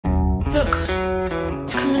Look.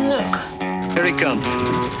 Come and look. Here he comes.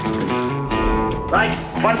 Right,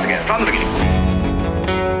 once again, from the beginning.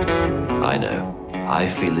 I know. I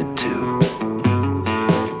feel it too.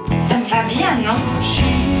 Ça me va bien, non?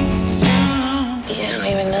 You don't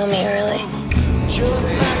even know me, really.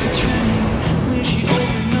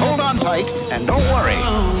 Hold on tight and don't worry.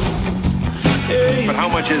 But how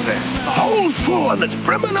much is there? The hole's full and it's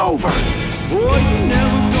brimming over.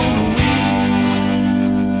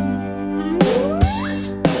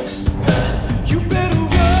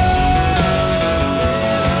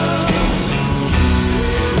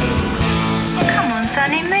 Come on,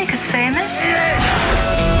 Sonny, make us famous.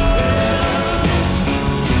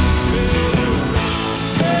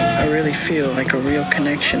 I really feel like a real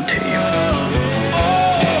connection to you.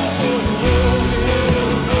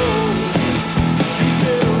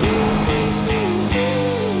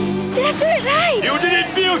 Did I do it right? You did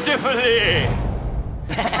it beautifully!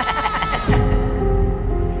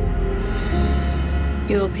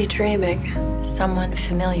 You'll be dreaming. Someone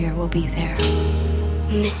familiar will be there.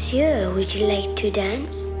 Monsieur, would you like to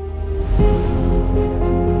dance?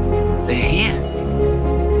 They're here.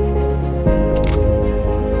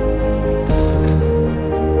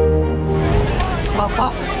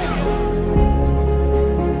 What?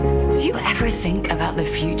 Do you ever think about the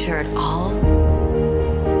future at all?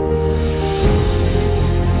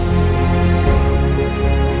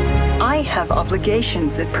 I have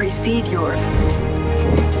obligations that precede yours.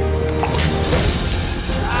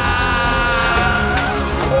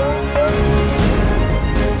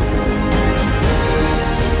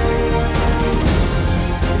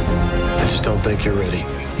 I just don't think you're ready.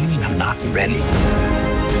 What do you mean I'm not ready?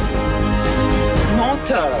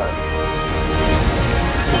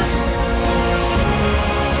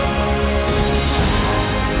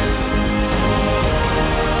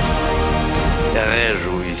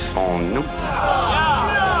 Réjouissons-nous.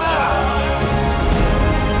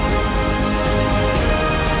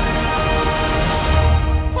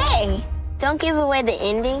 Hey, don't give away the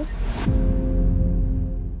ending.